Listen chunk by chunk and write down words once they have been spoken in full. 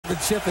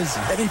marksmanship is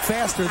any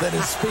faster than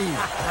his speed.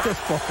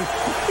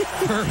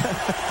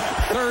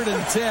 Third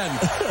and 10.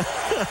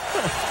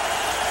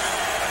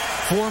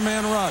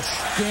 Four-man rush.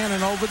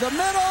 Gannon over the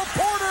middle.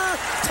 Porter,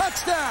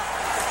 touchdown.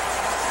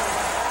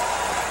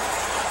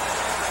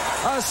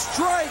 A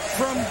strike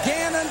from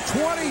Gannon,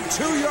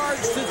 22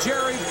 yards to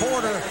Jerry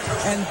Porter,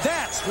 and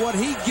that's what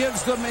he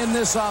gives them in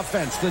this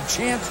offense, the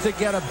chance to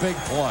get a big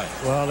play.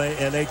 Well,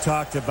 they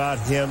talked about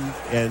him,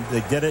 and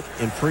they did it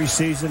in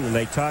preseason, and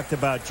they talked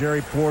about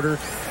Jerry Porter.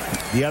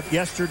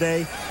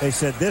 Yesterday, they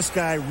said this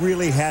guy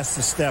really has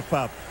to step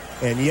up,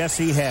 and yes,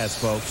 he has,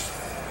 folks.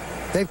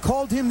 They've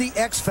called him the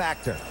X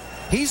Factor.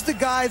 He's the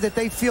guy that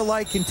they feel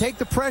like can take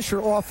the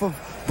pressure off of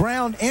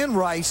Brown and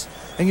Rice.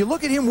 And you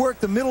look at him work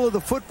the middle of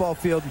the football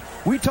field.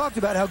 We talked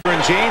about how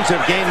James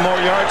have gained more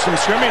yards from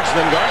scrimmage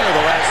than Garner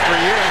the last 3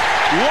 years.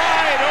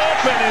 Wide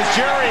open is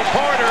Jerry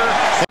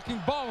Porter.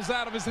 Taking balls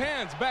out of his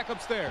hands back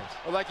upstairs.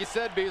 Well, like you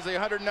said, Beasley,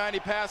 190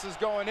 passes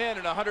going in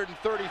and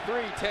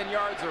 133 10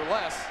 yards or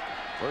less.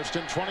 First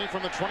and 20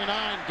 from the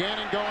 29.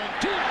 Gannon going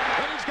deep,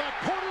 and he's got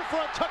Porter for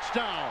a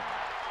touchdown.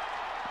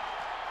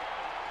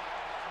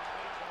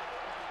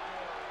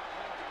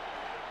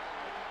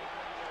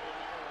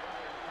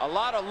 A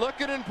lot of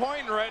looking and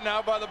pointing right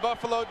now by the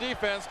Buffalo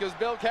defense because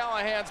Bill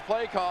Callahan's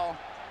play call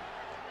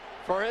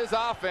for his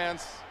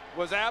offense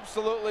was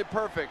absolutely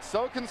perfect.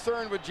 So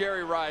concerned with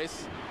Jerry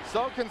Rice,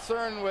 so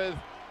concerned with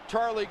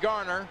Charlie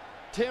Garner,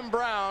 Tim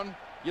Brown,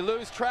 you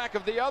lose track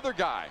of the other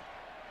guy.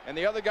 And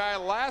the other guy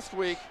last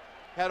week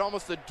had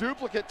almost a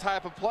duplicate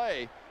type of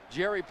play.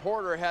 Jerry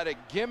Porter had a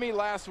gimme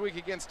last week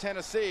against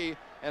Tennessee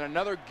and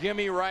another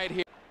gimme right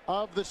here.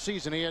 Of the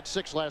season, he had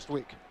 6 last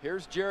week.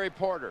 Here's Jerry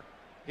Porter.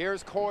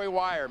 Here's Corey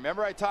Wire.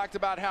 Remember I talked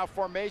about how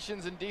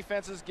formations and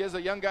defenses gives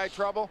a young guy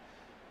trouble?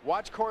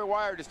 Watch Corey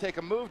Wire just take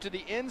a move to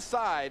the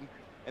inside,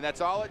 and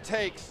that's all it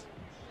takes.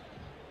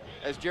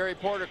 As Jerry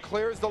Porter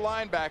clears the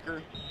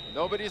linebacker,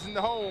 nobody's in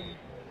the home.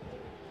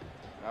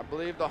 I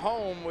believe the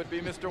home would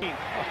be Mr.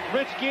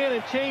 Rich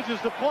Gannon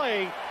changes the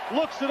play,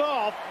 looks it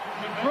off,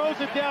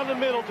 throws it down the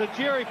middle to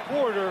Jerry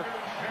Porter.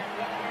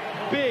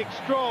 Big,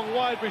 strong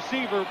wide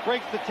receiver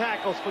breaks the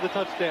tackles for the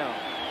touchdown.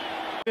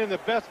 In the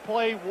best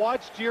play,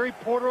 watch Jerry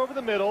Porter over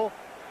the middle,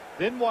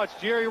 then watch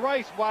Jerry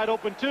Rice wide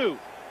open too.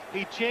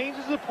 He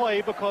changes the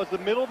play because the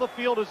middle of the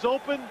field is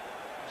open.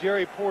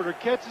 Jerry Porter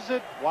catches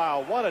it.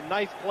 Wow, what a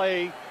nice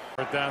play.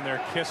 Down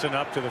there kissing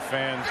up to the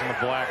fans in the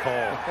black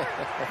hole.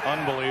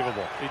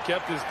 Unbelievable. He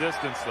kept his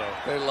distance though.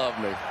 They love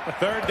me.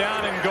 Third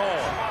down and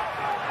goal.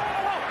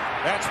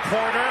 That's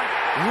Porter.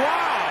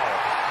 Wow!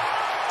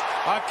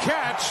 A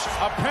catch,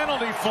 a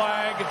penalty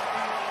flag,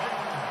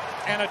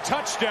 and a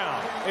touchdown.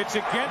 It's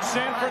against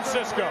San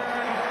Francisco.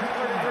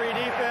 33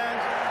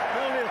 defense,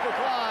 penalty is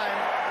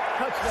declined,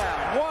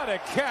 touchdown. What a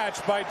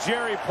catch by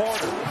Jerry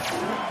Porter.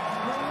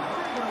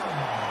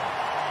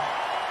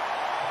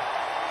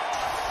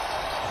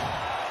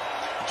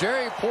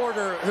 Jerry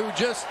Porter, who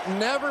just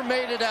never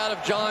made it out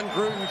of John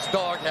Gruden's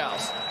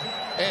doghouse.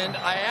 And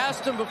I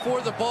asked him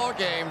before the ball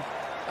game,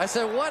 I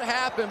said, what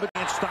happened? But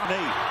stop 8.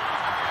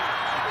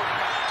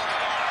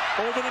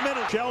 Over the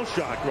middle, shell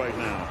shock right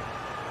now.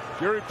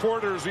 Jerry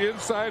Porter is the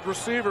inside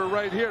receiver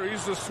right here.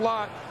 He's the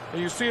slot,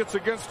 and you see it's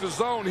against the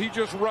zone. He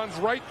just runs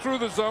right through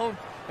the zone,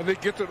 and they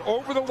get it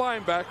over the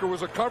linebacker,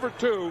 was a cover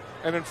 2,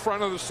 and in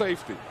front of the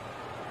safety.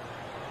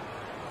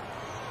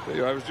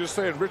 I was just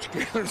saying, Rich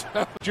Gannon's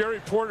out.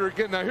 Jerry Porter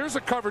again. Now here's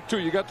a cover 2.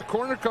 You got the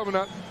corner coming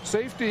up,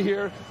 safety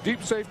here,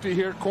 deep safety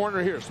here,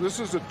 corner here. So this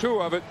is the 2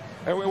 of it.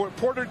 And what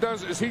Porter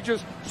does is he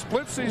just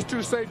splits these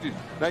 2 safeties.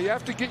 Now you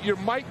have to get your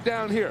Mike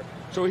down here.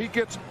 So he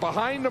gets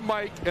behind the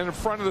Mike and in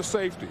front of the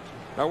safeties.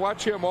 Now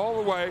watch him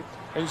all the way,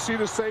 and you see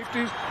the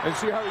safeties, and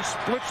see how he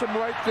splits them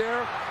right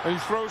there, and he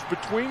throws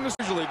between the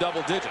usually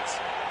double digits.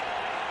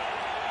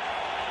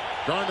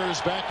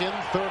 Garner's back in,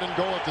 3rd and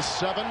goal at the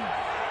 7.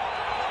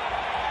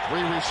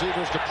 3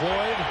 receivers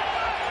deployed.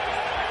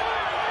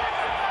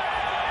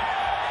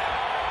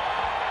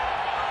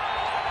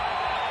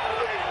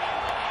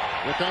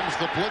 Here comes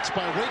the blitz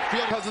by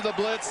Wakefield. Because of the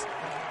blitz,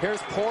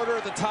 here's Porter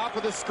at the top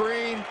of the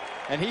screen,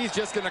 and he's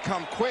just going to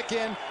come quick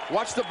in.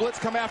 Watch the blitz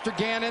come after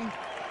Gannon.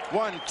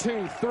 1,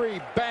 2,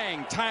 3,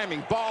 bang,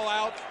 timing, ball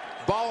out,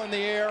 ball in the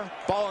air,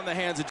 ball in the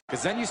hands of,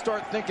 because then you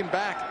start thinking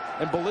back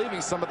and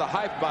believing some of the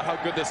hype about how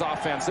good this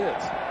offense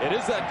is. It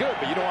is that good,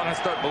 but you don't want to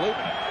start believing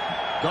it.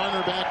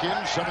 Garner back in,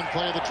 7th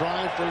play of the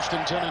drive, 1st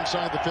and 10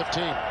 inside the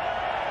 15.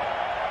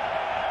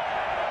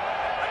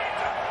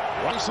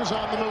 Rice is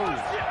on the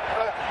move.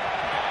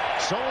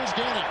 So is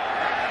Gannon.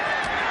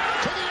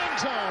 To the end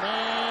zone,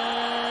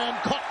 and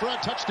caught for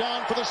a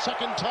touchdown for the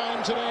 2nd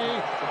time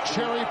today,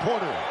 Jerry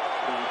Porter.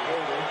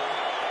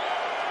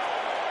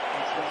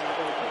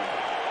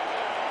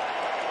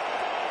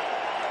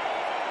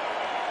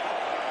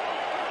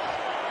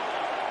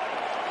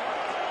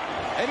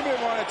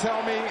 Anybody want to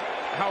tell me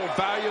how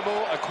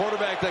valuable a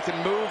quarterback that can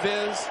move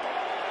is?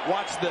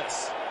 Watch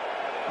this.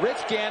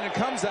 Rich Gannon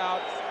comes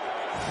out,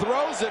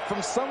 throws it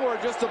from somewhere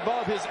just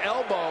above his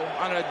elbow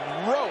on a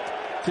rope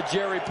to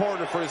Jerry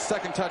Porter for his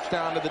second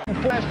touchdown of the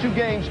last 2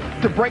 games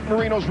to break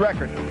Marino's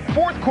record.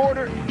 Fourth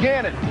quarter,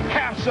 Gannon.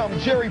 Have some,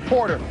 Jerry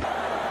Porter.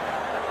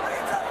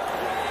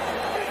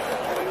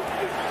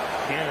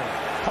 Gannon,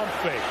 pump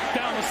fake,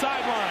 down the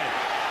sideline.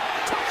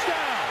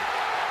 Touchdown,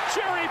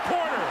 Jerry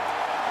Porter.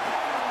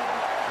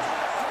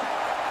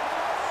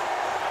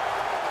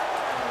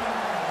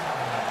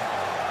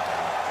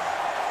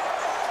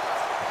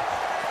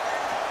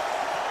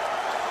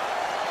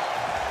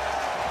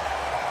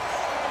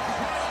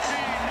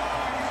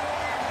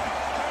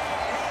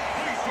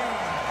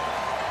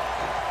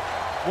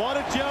 What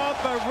a job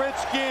by Rich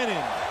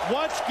Gannon.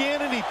 Watch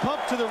Gannon, he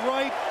pumped to the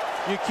right.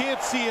 You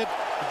can't see it.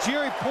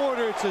 Jerry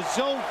Porter, it's a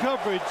zone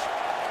coverage.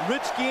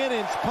 Rich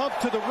Gannon's pump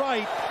to the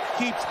right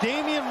keeps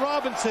Damian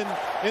Robinson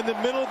in the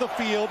middle of the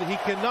field. He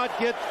cannot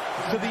get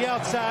to the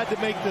outside to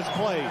make this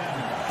play.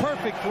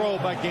 Perfect throw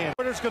by Gannon.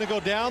 Porter's going to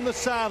go down the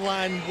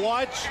sideline.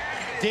 Watch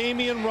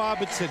Damian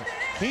Robinson.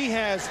 He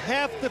has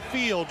half the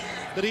field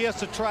that he has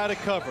to try to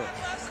cover.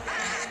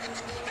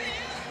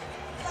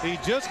 He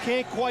just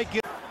can't quite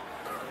get.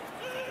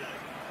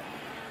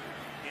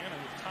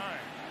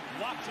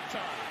 Lots of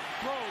time.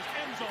 Throws,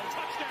 end zone,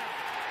 touchdown.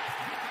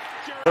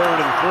 3rd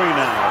and 3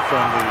 now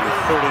from the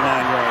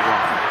 39-yard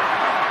line.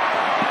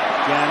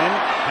 Gannon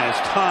has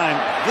time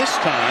this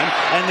time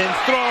and then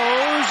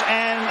throws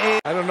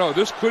and I don't know.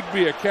 This could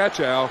be a catch,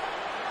 Al.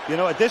 You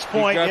know, at this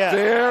point, he got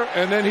there,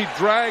 and then he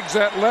drags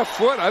that left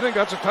foot. I think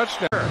that's a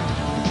touchdown.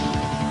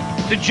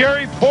 To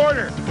Jerry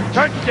Porter,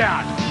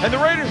 touchdown. And the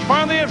Raiders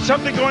finally have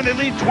something going. They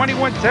lead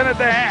 21-10 at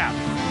the half.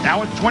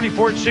 Now it's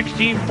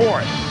 24-16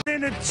 fourth.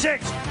 In at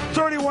 6,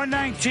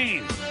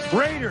 31-19.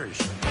 Raiders,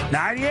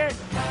 98.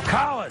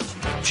 Collins,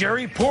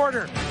 Jerry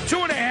Porter,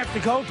 2.5 to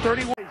go,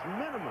 31.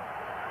 Minimum.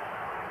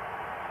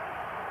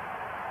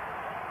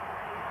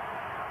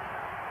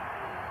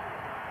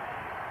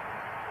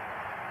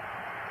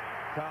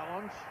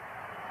 Collins,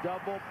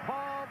 double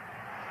pump.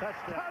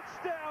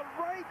 Touchdown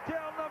right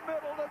down the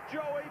middle to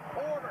Joey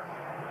Porter.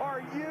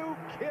 Are you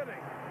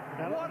kidding?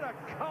 What a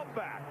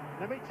comeback.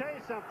 Let me tell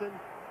you something.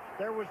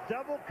 There was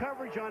double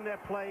coverage on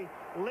that play.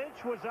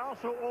 Lynch was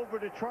also over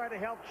to try to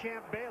help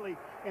Champ Bailey,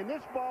 and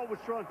this ball was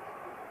thrown.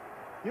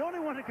 The only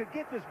one who could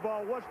get this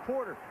ball was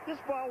Porter. This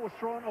ball was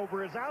thrown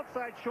over his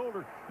outside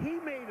shoulder. He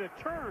made a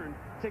turn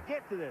to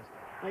get to this.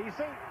 Now, you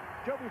say,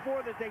 Joe,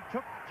 before that they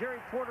took Jerry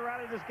Porter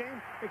out of this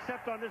game,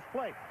 except on this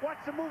play. Watch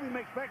the move he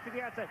makes back to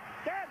the outside.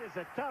 That is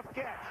a tough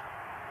catch.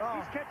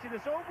 He's catching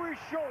this over his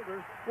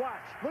shoulder.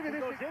 Watch. Look at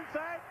this. He goes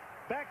inside,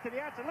 back to the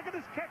outside. Look at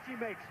this catch he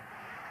makes.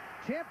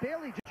 Champ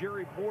Bailey.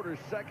 Jerry Porter's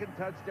second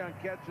touchdown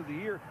catch of the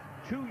year.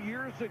 2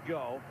 years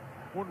ago,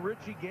 when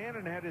Richie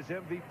Gannon had his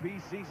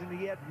MVP season,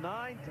 he had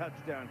 9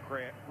 touchdown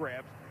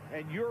grabs.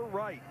 And you're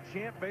right,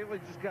 Champ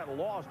Bailey just got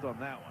lost on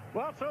that one.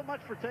 Well, so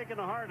much for taking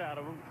the heart out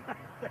of him.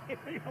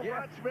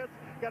 Rod Smith's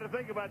got to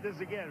think about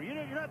this again.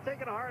 You're not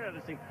taking the heart out of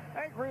this team.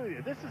 I agree with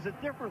you. This is a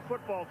different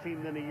football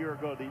team than a year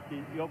ago,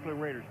 the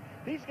Oakland Raiders.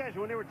 These guys,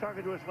 when they were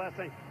talking to us last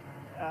night,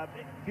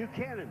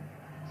 Buchanan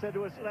said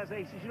to us last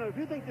night, he says, you know, if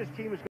you think this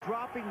team is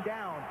dropping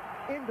down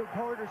into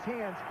Porter's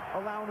hands,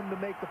 allowing him to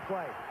make the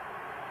play.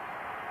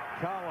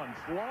 Collins,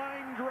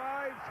 line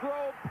drive,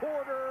 throw,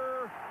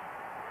 Porter,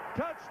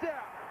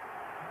 touchdown.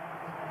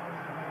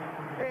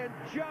 And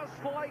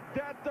just like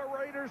that, the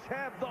Raiders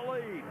have the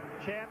lead.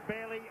 Champ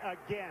Bailey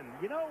again.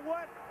 You know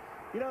what?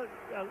 You know,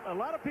 a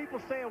lot of people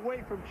stay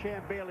away from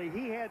Champ Bailey.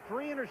 He had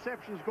 3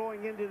 interceptions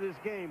going into this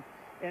game,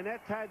 and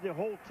that tied the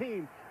whole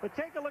team. But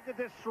take a look at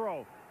this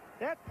throw.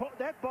 That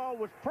ball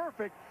was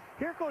perfect.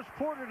 Here goes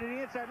Porter to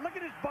the inside. Look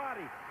at his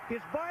body. His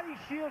body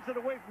shields it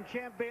away from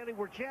Champ Bailey,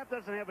 where Champ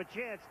doesn't have a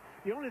chance.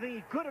 The only thing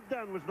he could have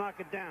done was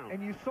knock it down.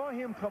 And you saw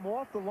him come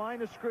off the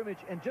line of scrimmage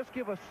and just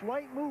give a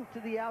slight move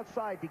to the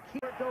outside to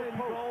keep it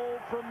goal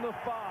from the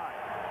 5.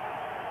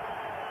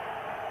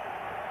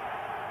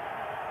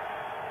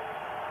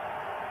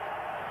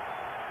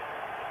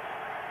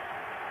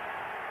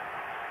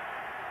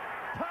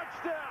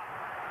 Touchdown,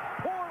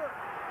 Porter.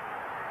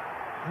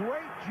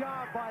 Great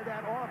job by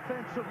that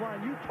offensive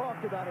line. You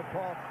talked about it,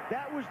 Paul.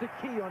 That was the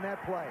key on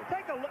that play.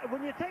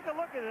 When you take a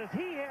look at this,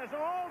 he has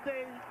all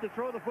day to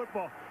throw the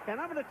football. And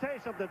I'm going to tell you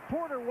something.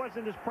 Porter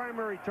wasn't his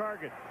primary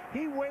target.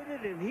 He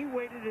waited and he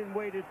waited and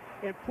waited,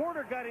 and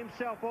Porter got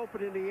himself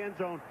open in the end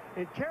zone.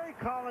 And Kerry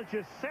Collins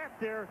just sat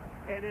there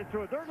and then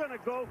threw it. They're going to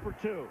go for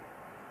 2.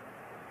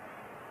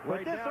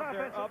 Right now,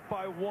 they're up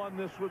by 1.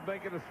 This would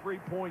make it a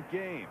 3-point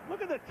game.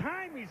 Look at the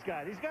time he's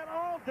got. He's got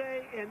all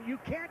day, and you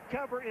can't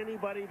cover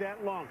anybody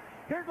that long.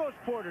 Here goes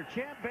Porter.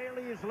 Champ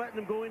Bailey is letting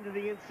him go into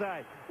the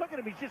inside. Look at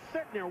him. He's just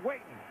sitting there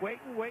waiting,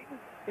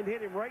 and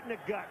hit him right in the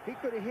gut. He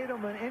could have hit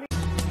him on any...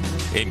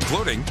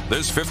 Including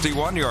this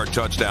 51-yard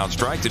touchdown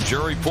strike to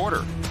Jerry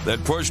Porter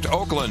that pushed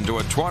Oakland to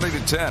a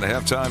 20-10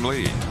 halftime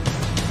lead.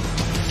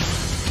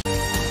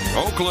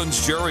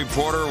 Oakland's Jerry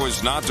Porter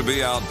was not to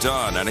be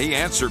outdone, and he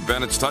answered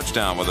Bennett's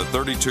touchdown with a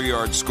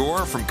 32-yard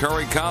score from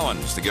Kerry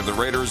Collins to give the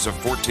Raiders a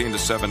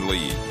 14-7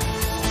 lead.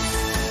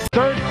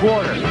 Third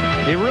quarter,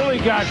 he really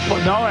got,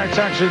 no, it's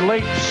actually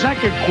late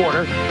second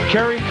quarter.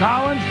 Kerry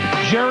Collins,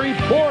 Jerry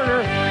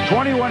Porter,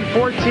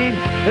 21-14.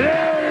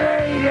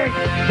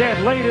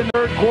 Dead late in the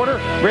third quarter.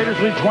 Raiders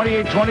lead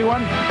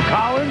 28-21.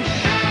 Collins,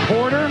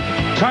 Porter,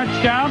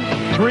 touchdown,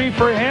 3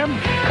 for him.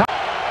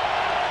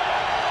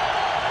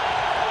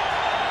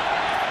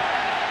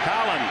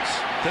 Collins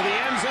to the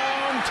end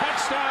zone,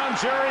 touchdown,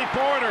 Jerry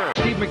Porter.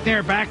 Steve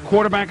McNair back,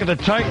 quarterback of the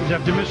Titans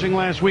after missing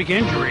last week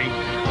injury.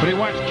 But he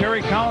watched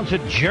Kerry Collins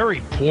hit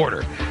Jerry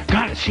Porter.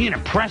 God, is he an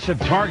impressive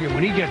target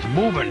when he gets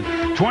moving.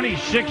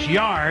 26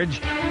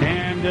 yards.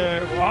 And,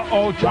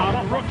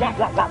 Tom.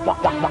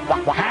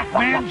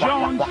 Pac-Man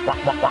Jones.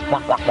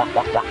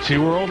 See,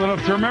 we're old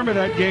enough to remember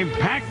that game.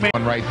 Pac-Man.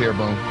 Right there,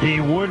 Boone. He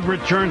would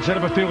return, set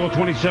up a field goal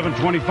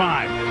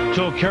 27-25.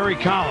 So Kerry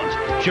Collins,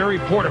 Jerry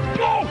Porter.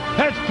 Oh,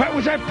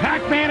 was that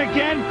Pac-Man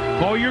again?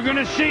 Oh, you're going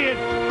to see it.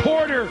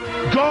 Porter,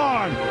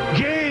 gone.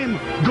 Game,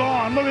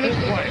 gone. Look at this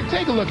play.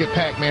 Take a look at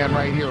Pac-Man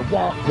right here.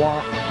 Walk,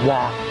 walk,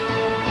 walk.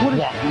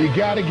 You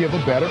got to give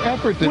a better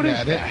effort than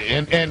that.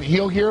 And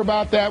he'll hear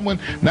about that one,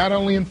 not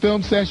only in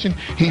film session.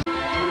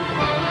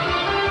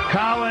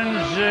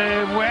 Collins,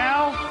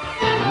 well,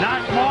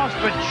 not lost,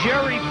 but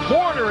Jerry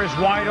Porter is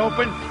wide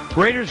open.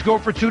 Raiders go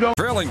for 2.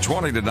 Trailing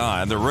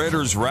 20-9, the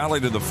Raiders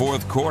rallied in the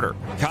fourth quarter.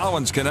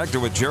 Collins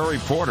connected with Jerry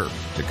Porter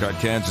to cut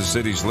Kansas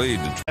City's lead.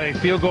 A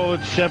field goal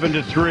at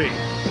 7-3.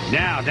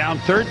 Now down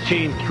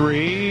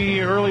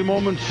 13-3. Early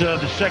moments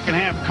the second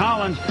half.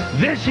 Collins,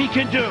 this he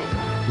can do.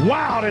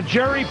 Wow, to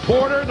Jerry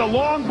Porter. The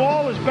long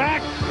ball is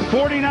back.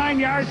 49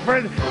 yards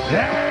for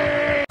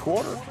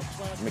quarter.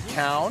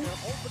 McCown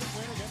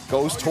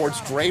goes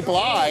towards Dre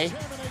Bly.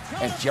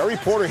 And Jerry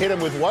Porter hit him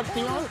with what,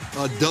 Dion?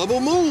 A double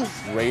move.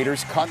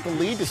 Raiders cut the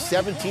lead to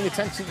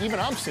 17-10. Even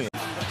I'm seeing it.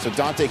 So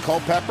Dante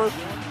Culpepper,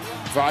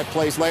 5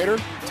 plays later,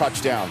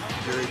 touchdown.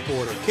 Jerry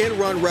Porter can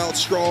run routes,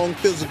 strong,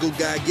 physical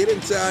guy. Get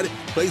inside,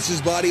 place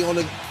his body on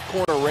the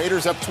corner.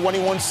 Raiders up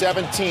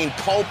 21-17.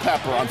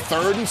 Culpepper on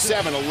 3rd and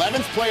 7.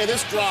 11th play of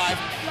this drive.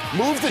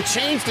 Moves the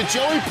chains to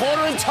Joey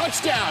Porter and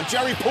touchdown.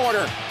 Jerry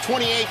Porter,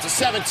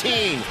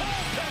 28-17.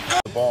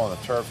 The ball on the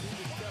turf.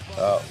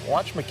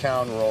 Watch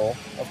McCown roll.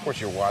 Of course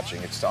you're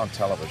watching. It's on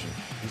television.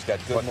 He's got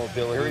good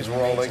mobility. Here he's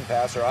rolling.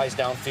 Passer, eyes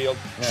downfield.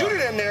 Yeah. Shoot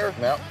it in there.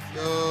 Yeah.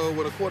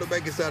 When a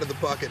quarterback gets out of the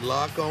pocket,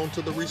 lock on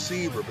to the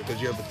receiver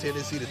because you have a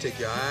tendency to take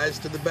your eyes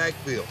to the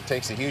backfield.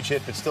 Takes a huge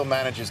hit, but still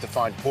manages to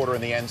find Porter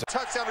in the end zone.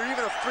 Touchdown or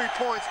even a 3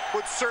 points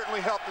would certainly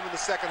help them in the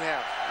second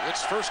half.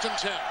 It's 1st and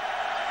 10.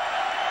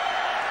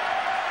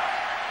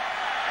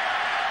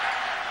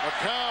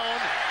 McCown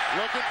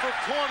looking for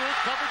Porter,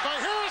 covered by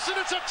Harrison.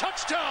 It's a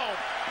touchdown.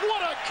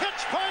 What a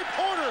catch by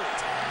Porter.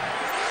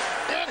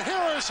 And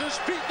Harris is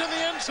beaten in the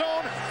end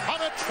zone on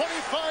a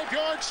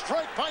 25-yard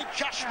strike by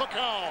Josh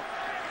McCown.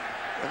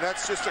 And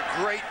that's just a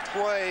great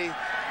play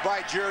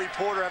by Jerry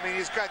Porter. I mean,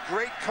 he's got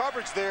great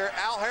coverage there.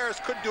 Al Harris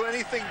couldn't do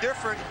anything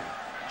different.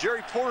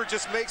 Jerry Porter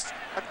just makes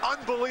an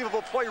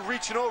unbelievable play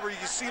reaching over.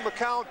 You see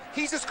McCown,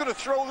 he's just going to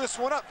throw this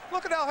one up.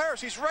 Look at Al Harris.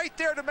 He's right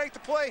there to make the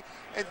play,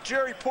 and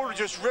Jerry Porter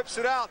just rips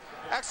it out.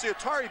 Actually,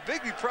 Atari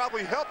Bigby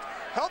probably helped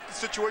the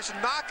situation,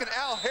 knocking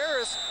Al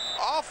Harris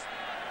off.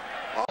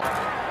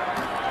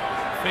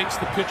 Fakes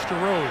the pitch to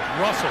Rhodes.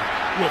 Russell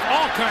with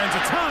all kinds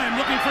of time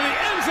looking for the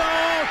end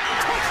zone.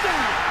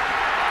 Touchdown!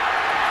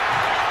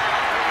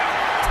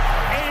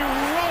 A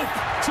rope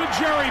to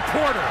Jerry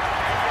Porter.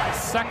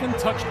 Second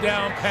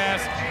touchdown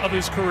pass of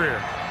his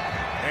career.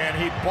 And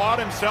he bought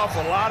himself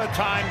a lot of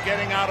time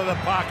getting out of the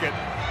pocket.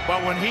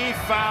 But when he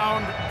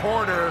found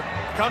Porter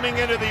coming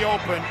into the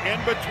open in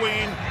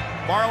between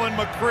Marlon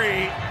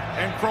McCree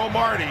and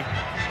Cromartie,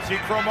 see,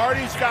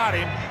 Cromartie's got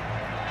him,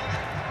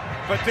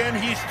 but then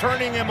he's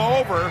turning him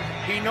over.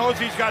 He knows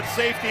he's got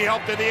safety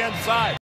help to the inside.